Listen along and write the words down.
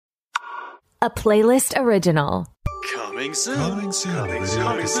a playlist original. Coming soon. Coming soon. Coming soon.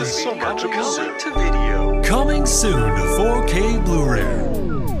 Coming soon. So much Coming to video. Coming soon to 4K Blu-ray.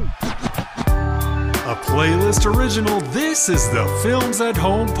 A playlist original, this is the Films at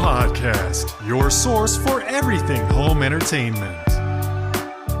Home podcast, your source for everything home entertainment.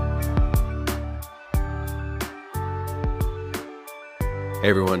 Hey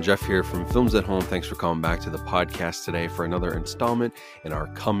everyone, Jeff here from Films at Home. Thanks for coming back to the podcast today for another installment in our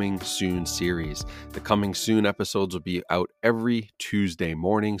Coming Soon series. The Coming Soon episodes will be out every Tuesday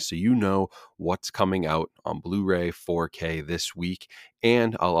morning, so you know what's coming out on Blu-ray 4K this week.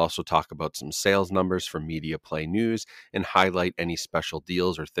 And I'll also talk about some sales numbers from Media Play News and highlight any special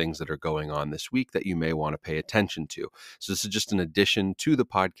deals or things that are going on this week that you may want to pay attention to. So this is just an addition to the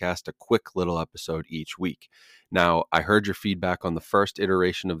podcast, a quick little episode each week. Now, I heard your feedback on the first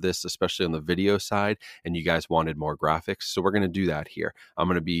iteration of this, especially on the video side, and you guys wanted more graphics. So we're going to do that here. I'm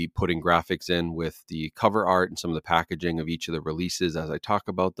going to be putting graphics in with the cover art and some of the packaging of each of the releases as I talk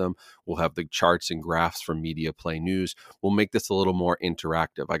about them. We'll have the charts and graphs from Media Play News. We'll make this a little more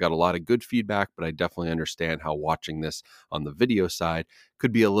interactive. I got a lot of good feedback, but I definitely understand how watching this on the video side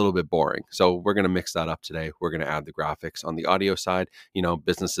could be a little bit boring. So we're going to mix that up today. We're going to add the graphics. On the audio side,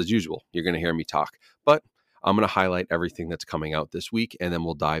 business as usual. You're going to hear me talk. But I'm going to highlight everything that's coming out this week, and then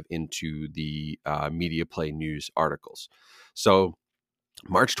we'll dive into the Media Play News articles. So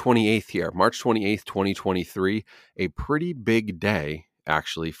March 28th here, March 28th, 2023, a pretty big day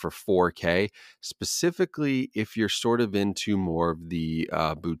actually for 4K, specifically if you're sort of into more of the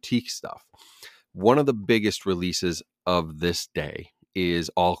boutique stuff. One of the biggest releases of this day is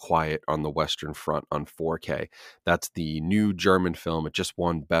All Quiet on the Western Front on 4K. That's the new German film. It just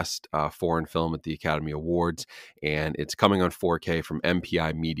won Best Foreign Film at the Academy Awards, and it's coming on 4K from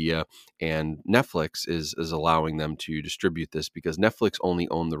MPI Media, and Netflix is allowing them to distribute this because Netflix only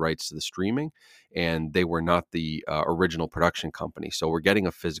owned the rights to the streaming, and they were not the original production company. So we're getting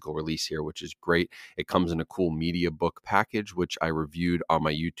a physical release here, which is great. It comes in a cool media book package, which I reviewed on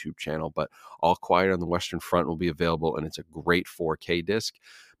my YouTube channel, but All Quiet on the Western Front will be available, and it's a great 4K disc.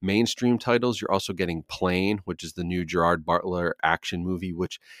 Mainstream titles, you're also getting Plane, which is the new Gerard Butler action movie,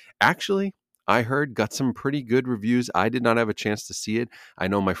 which actually I heard got some pretty good reviews. I did not have a chance to see it. I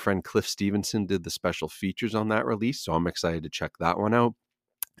know my friend Cliff Stevenson did the special features on that release, so I'm excited to check that one out.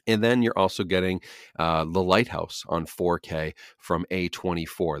 And then you're also getting The Lighthouse on 4K from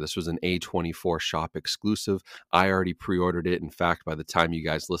A24. This was an A24 shop exclusive. I already pre-ordered it. In fact, by the time you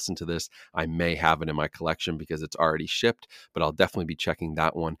guys listen to this, I may have it in my collection because it's already shipped, but I'll definitely be checking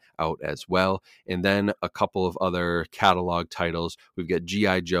that one out as well. And then a couple of other catalog titles. We've got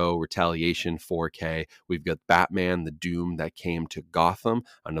G.I. Joe Retaliation 4K. We've got Batman The Doom That Came to Gotham,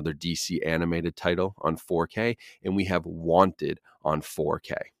 another DC animated title on 4K. And we have Wanted on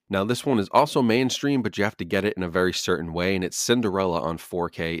 4K. Now, this one is also mainstream, but you have to get it in a very certain way, and it's Cinderella on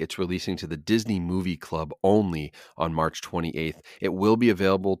 4K. It's releasing to the Disney Movie Club only on March 28th. It will be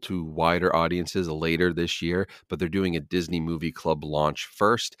available to wider audiences later this year, but they're doing a Disney Movie Club launch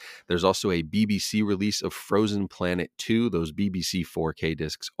first. There's also a BBC release of Frozen Planet 2. Those BBC 4K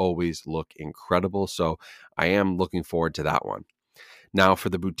discs always look incredible, so I am looking forward to that one. Now, for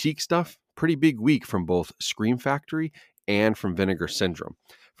the boutique stuff, pretty big week from both Scream Factory and from Vinegar Syndrome.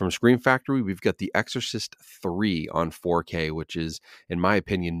 From Scream Factory, we've got The Exorcist 3 on 4K, which is, in my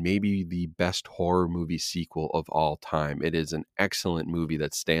opinion, maybe the best horror movie sequel of all time. It is an excellent movie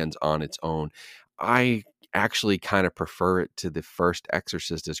that stands on its own. I actually kind of prefer it to the first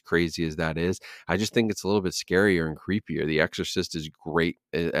Exorcist, as crazy as that is. I just think it's a little bit scarier and creepier. The Exorcist is great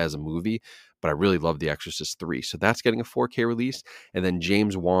as a movie, but I really love The Exorcist 3. So that's getting a 4K release. And then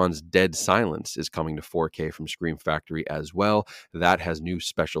James Wan's Dead Silence is coming to 4K from Scream Factory as well. That has new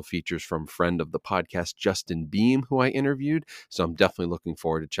special features from friend of the podcast, Justin Beam, who I interviewed. So I'm definitely looking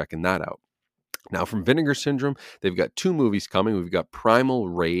forward to checking that out. Now, from Vinegar Syndrome, they've got two movies coming. We've got Primal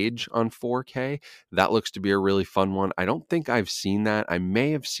Rage on 4K. That looks to be a really fun one. I don't think I've seen that. I may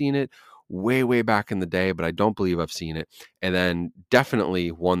have seen it way back in the day, but I don't believe I've seen it. And then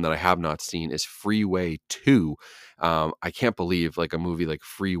definitely one that I have not seen is Freeway 2. I can't believe like a movie like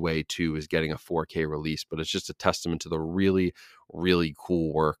Freeway 2 is getting a 4K release, but it's just a testament to the really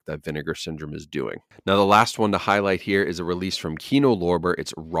cool work that Vinegar Syndrome is doing. Now, the last one to highlight here is a release from Kino Lorber.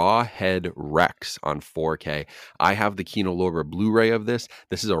 It's Rawhead Rex on 4K. I have the Kino Lorber Blu-ray of this.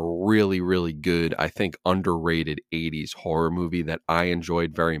 This is a really good, I think, underrated 80s horror movie that I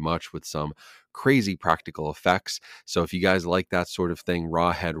enjoyed very much, with some crazy practical effects. So if you guys like that sort of thing,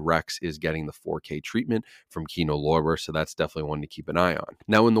 Rawhead Rex is getting the 4K treatment from Kino Lorber, so that's definitely one to keep an eye on.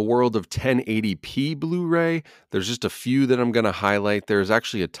 Now, in the world of 1080p Blu-ray, there's just a few that I'm going to highlight. There's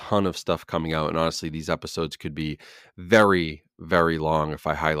actually a ton of stuff coming out, and honestly, these episodes could be very, very long if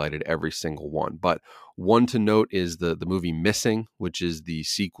I highlighted every single one. But one to note is the movie Missing, which is the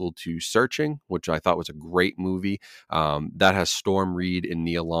sequel to Searching, which I thought was a great movie. That has Storm Reed and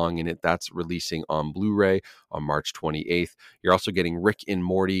Nia Long in it. That's releasing on Blu-ray on March 28th. You're also getting Rick and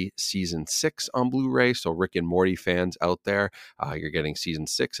Morty Season 6 on Blu-ray. So Rick and Morty fans out there, you're getting Season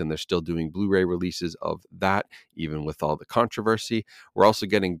 6, and they're still doing Blu-ray releases of that, even with all the controversy. We're also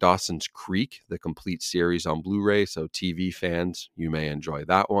getting Dawson's Creek, the complete series on Blu-ray. So TV fans, you may enjoy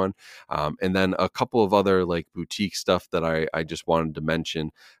that one. And then a couple of other like boutique stuff that I just wanted to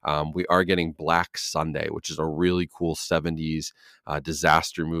mention. We are getting Black Sunday, which is a really cool 70s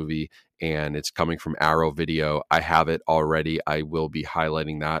disaster movie, and it's coming from Arrow Video. I have it already. I will be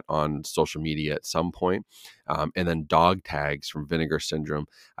highlighting that on social media at some point. And then Dog Tags from Vinegar Syndrome.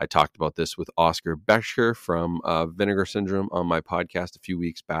 I talked about this with Oscar Becher from Vinegar Syndrome on my podcast a few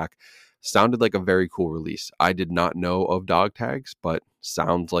weeks back. Sounded like a very cool release. I did not know of Dog Tags, but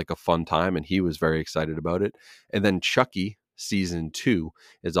sounds like a fun time, and he was very excited about it. And then Chucky Season 2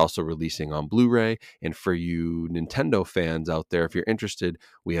 is also releasing on Blu-ray. And for you Nintendo fans out there, if you're interested,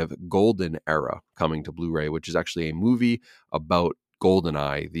 we have Golden Era coming to Blu-ray, which is actually a movie about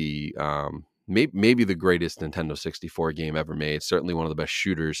GoldenEye, the maybe the greatest Nintendo 64 game ever made. Certainly one of the best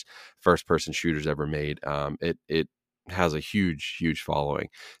shooters, first-person shooters ever made. It has a huge following.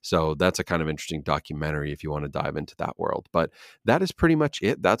 So that's a kind of interesting documentary if you want to dive into that world. But that is pretty much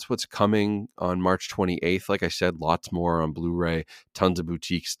it. That's what's coming on March 28th. Like I said, lots more on Blu-ray, tons of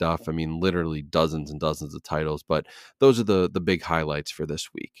boutique stuff. I mean, literally dozens and dozens of titles, but those are the big highlights for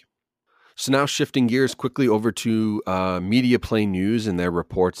this week. So now shifting gears quickly over to Media Play News and their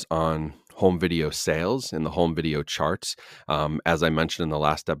reports on home video sales and the home video charts. As I mentioned in the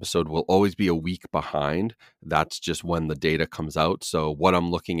last episode, we'll always be a week behind. That's just when the data comes out. So what I'm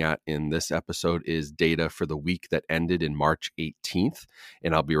looking at in this episode is data for the week that ended in March 18th.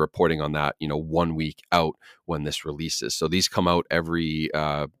 And I'll be reporting on that, 1 week out when this releases. So these come out every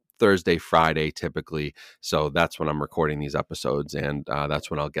Thursday, Friday, typically. So that's when I'm recording these episodes, and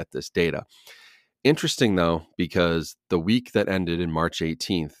that's when I'll get this data. Interesting, though, because the week that ended in March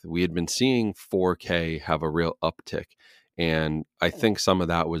 18th, we had been seeing 4K have a real uptick. And I think some of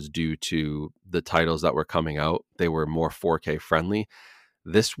that was due to the titles that were coming out. They were more 4K friendly.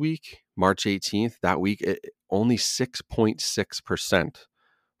 This week, March 18th, that week, only 6.6%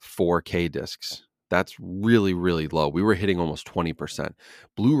 4K discs. That's really, really low. We were hitting almost 20%.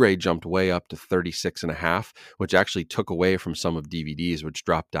 Blu-ray jumped way up to 36.5, which actually took away from some of DVDs, which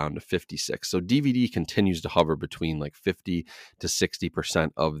dropped down to 56. So DVD continues to hover between like 50 to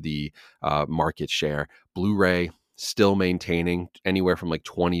 60% of the market share. Blu-ray still maintaining anywhere from like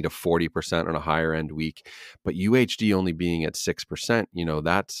 20 to 40% on a higher end week, but UHD only being at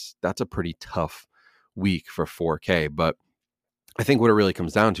 6%, that's a pretty tough week for 4K. But I think what it really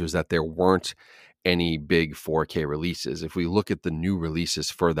comes down to is that there weren't any big 4K releases. If we look at the new releases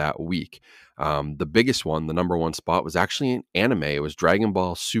for that week, the biggest one, the number one spot, was actually an anime. It was Dragon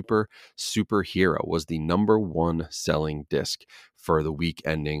Ball Superhero was the number one selling disc for the week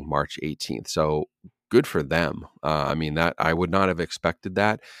ending March 18th. So good for them. That I would not have expected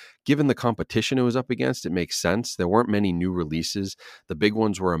that. Given the competition it was up against, it makes sense. There weren't many new releases. The big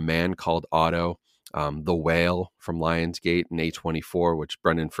ones were A Man Called Otto, The Whale from Lionsgate and A24, which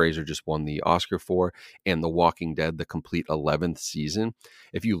Brendan Fraser just won the Oscar for, and The Walking Dead, the complete 11th season.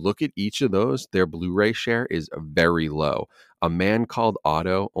 If you look at each of those, their Blu-ray share is very low. A Man Called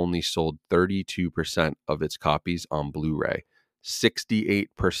Otto only sold 32% of its copies on Blu-ray.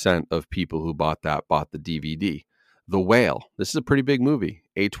 68% of people who bought that bought the DVD. The Whale, this is a pretty big movie.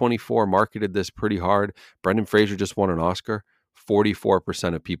 A24 marketed this pretty hard. Brendan Fraser just won an Oscar.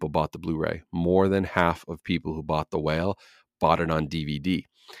 44% of people bought the Blu-ray. More than half of people who bought The Whale bought it on DVD.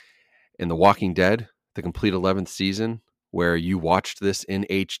 In The Walking Dead, the complete 11th season, where you watched this in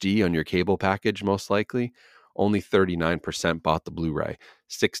HD on your cable package, most likely, only 39% bought the Blu-ray.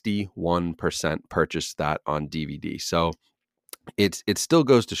 61% purchased that on DVD. So it still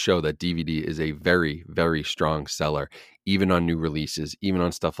goes to show that DVD is a very, very strong seller, even on new releases, even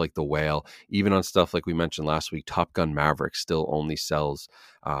on stuff like The Whale, even on stuff like we mentioned last week. Top Gun Maverick still only sells,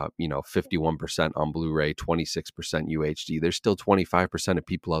 51% on Blu-ray, 26% UHD. There's still 25% of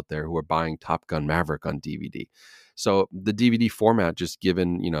people out there who are buying Top Gun Maverick on DVD. So the DVD format, just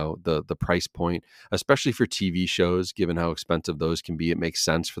given, the price point, especially for TV shows, given how expensive those can be, it makes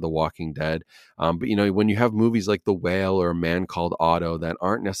sense for The Walking Dead. But when you have movies like The Whale or A Man Called Otto that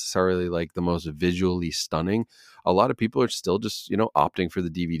aren't necessarily like the most visually stunning, a lot of people are still just, opting for the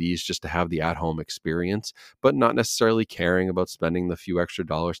DVDs just to have the at-home experience, but not necessarily caring about spending the few extra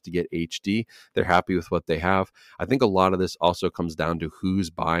dollars to get HD. They're happy with what they have. I think a lot of this also comes down to who's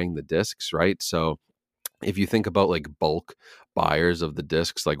buying the discs, right? So if you think about like bulk buyers of the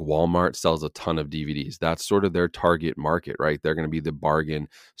discs, like Walmart sells a ton of DVDs. That's sort of their target market, right? They're going to be the bargain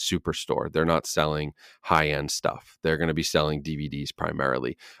superstore. They're not selling high end stuff. They're going to be selling DVDs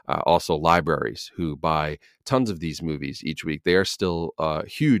primarily. Also, libraries who buy tons of these movies each week, they are still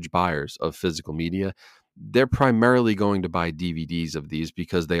huge buyers of physical media. They're primarily going to buy DVDs of these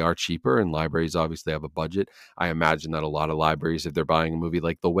because they are cheaper, and libraries obviously have a budget. I imagine that a lot of libraries, if they're buying a movie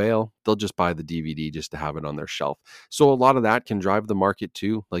like The Whale, they'll just buy the DVD just to have it on their shelf. So a lot of that can drive the market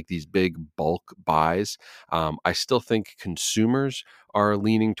too, like these big bulk buys. I still think consumers are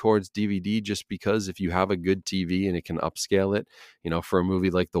leaning towards DVD just because if you have a good TV and it can upscale it, for a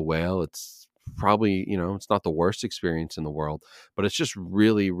movie like The Whale, it's probably, it's not the worst experience in the world, but it's just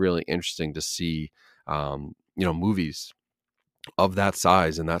really, really interesting to see movies of that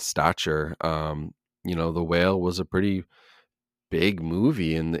size and that stature. The Whale was a pretty big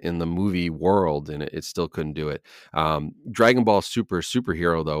movie in the movie world, and it still couldn't do it. Dragon Ball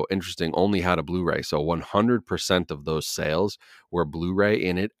Superhero, though, interesting, only had a Blu-ray, so 100% of those sales were Blu-ray,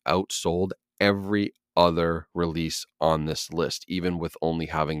 and it outsold every other release on this list, even with only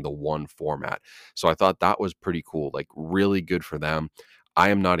having the one format. So I thought that was pretty cool, like really good for them. I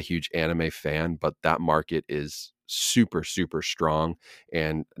am not a huge anime fan, but that market is super, super strong.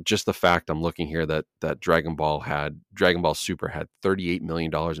 And just the fact I'm looking here that Dragon Ball Super had $38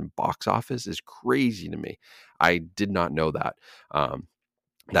 million in box office is crazy to me. I did not know that.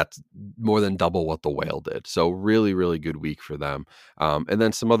 That's more than double what The Whale did. So really, really good week for them. And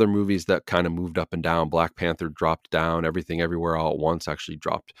then some other movies that kind of moved up and down. Black Panther dropped down. Everything Everywhere All at Once actually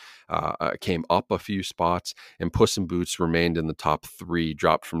came up a few spots. And Puss in Boots remained in the top 3,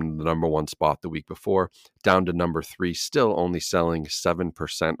 dropped from the number 1 spot the week before down to number 3, still only selling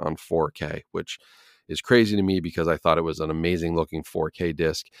 7% on 4K, which is crazy to me because I thought it was an amazing looking 4K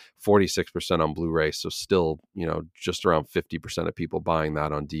disc, 46% on Blu-ray. So still, just around 50% of people buying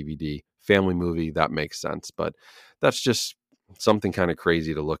that on DVD. Family movie, that makes sense. But that's just something kind of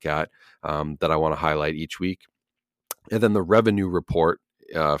crazy to look at that I want to highlight each week. And then the revenue report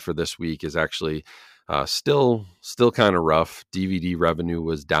for this week is actually still kind of rough. DVD revenue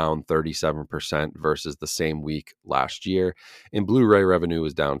was down 37% versus the same week last year, and Blu-ray revenue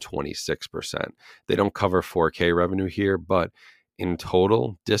was down 26%. They don't cover 4K revenue here, but in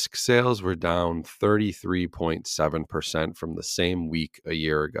total, disc sales were down 33.7% from the same week a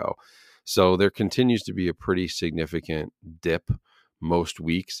year ago. So there continues to be a pretty significant dip most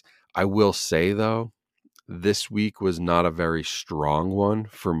weeks. I will say, though, this week was not a very strong one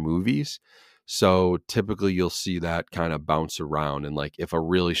for movies. So typically you'll see that kind of bounce around. And like if a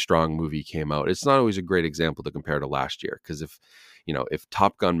really strong movie came out, it's not always a great example to compare to last year. Because if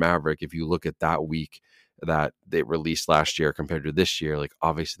Top Gun Maverick, if you look at that week that they released last year compared to this year, like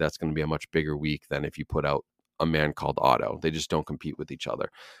obviously that's going to be a much bigger week than if you put out A Man Called Otto. They just don't compete with each other.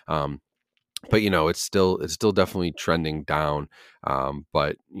 But it's still definitely trending down.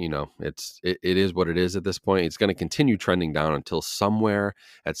 But it is what it is at this point. It's going to continue trending down until somewhere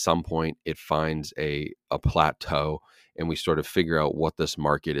at some point it finds a plateau and we sort of figure out what this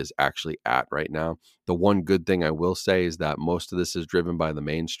market is actually at right now. The one good thing I will say is that most of this is driven by the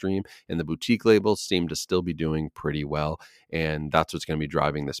mainstream, and the boutique labels seem to still be doing pretty well. And that's what's going to be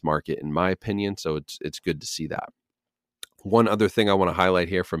driving this market, in my opinion. So it's good to see that. One other thing I want to highlight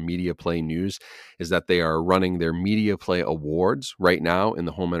here from Media Play News is that they are running their Media Play Awards right now in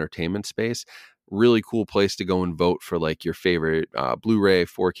the home entertainment space. Really cool place to go and vote for like your favorite Blu-ray,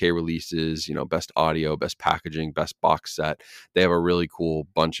 4K releases, best audio, best packaging, best box set. They have a really cool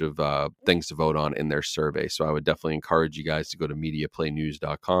bunch of things to vote on in their survey. So I would definitely encourage you guys to go to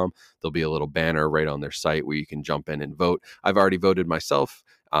MediaPlayNews.com. There'll be a little banner right on their site where you can jump in and vote. I've already voted myself.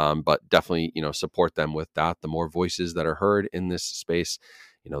 But definitely, support them with that. The more voices that are heard in this space,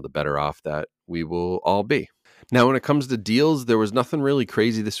 the better off that we will all be. Now, when it comes to deals, there was nothing really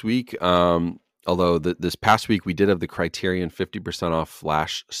crazy this week. Although this past week we did have the Criterion 50% off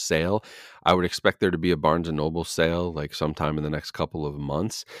flash sale. I would expect there to be a Barnes & Noble sale like sometime in the next couple of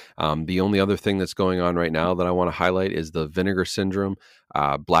months. The only other thing that's going on right now that I want to highlight is the Vinegar Syndrome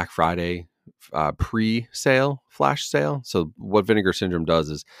Black Friday pre-sale flash sale. So what Vinegar Syndrome does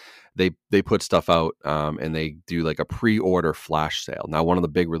is they put stuff out and they do like a pre-order flash sale. Now, one of the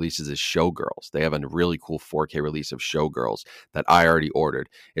big releases is Showgirls. They have a really cool 4K release of Showgirls that I already ordered.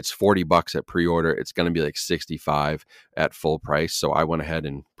 It's $40 at pre-order. It's going to be like $65 at full price. So I went ahead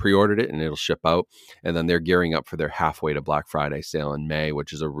and pre-ordered it, and it'll ship out. And then they're gearing up for their halfway to Black Friday sale in May,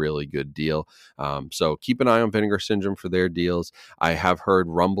 which is a really good deal. So keep an eye on Vinegar Syndrome for their deals. I have heard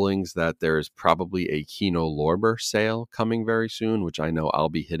rumblings that there is probably a Kino Lorber sale coming very soon, which I know I'll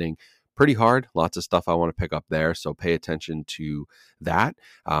be hitting pretty hard. Lots of stuff I want to pick up there. So pay attention to that.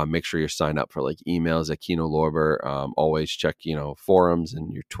 Make sure you're signed up for like emails at Kino Lorber. Always check, forums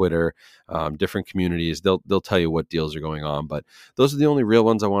and your Twitter, different communities. They'll tell you what deals are going on, but those are the only real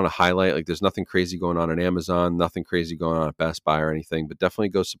ones I want to highlight. Like there's nothing crazy going on Amazon, nothing crazy going on at Best Buy or anything, but definitely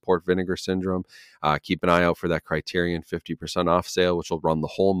go support Vinegar Syndrome. Keep an eye out for that Criterion 50% off sale, which will run the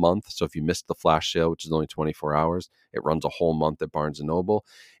whole month. So if you missed the flash sale, which is only 24 hours, it runs a whole month at Barnes & Noble.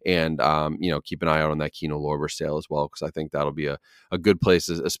 And, keep an eye out on that Kino Lorber sale as well, because I think that'll be a good place,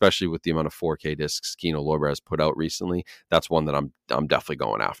 especially with the amount of 4K discs Kino Lorber has put out recently. That's one that I'm definitely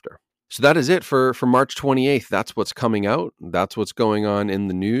going after. So that is it for March 28th. That's what's coming out. That's what's going on in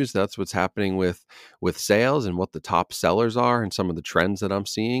the news. That's what's happening with sales and what the top sellers are and some of the trends that I'm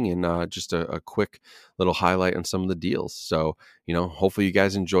seeing, and just a quick little highlight on some of the deals. So, hopefully you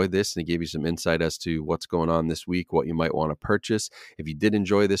guys enjoyed this and it gave you some insight as to what's going on this week, what you might want to purchase. If you did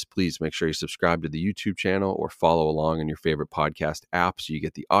enjoy this, please make sure you subscribe to the YouTube channel or follow along in your favorite podcast app so you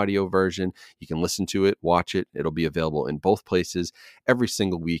get the audio version. You can listen to it, watch it. It'll be available in both places every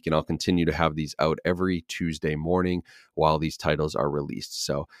single week, and I'll continue to have these out every Tuesday morning while these titles are released.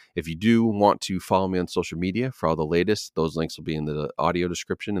 So if you do want to follow me on social media for all the latest, those links will be in the audio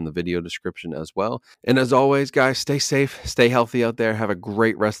description and the video description as well. And as always, guys, stay safe, stay healthy out there. Have a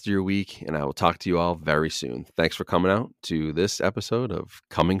great rest of your week, and I will talk to you all very soon. Thanks for coming out to this episode of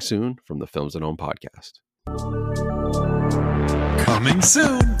Coming Soon from the Films at Home podcast. Coming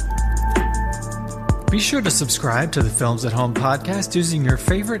soon. Be sure to subscribe to the Films at Home podcast using your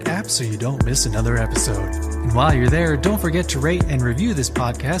favorite app so you don't miss another episode. And while you're there, don't forget to rate and review this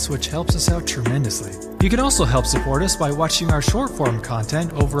podcast, which helps us out tremendously. You can also help support us by watching our short-form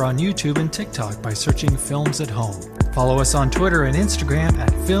content over on YouTube and TikTok by searching Films at Home. Follow us on Twitter and Instagram at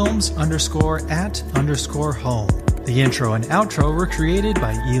films_at_home. The intro and outro were created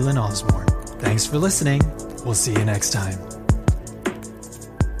by Elin Osborne. Thanks for listening. We'll see you next time.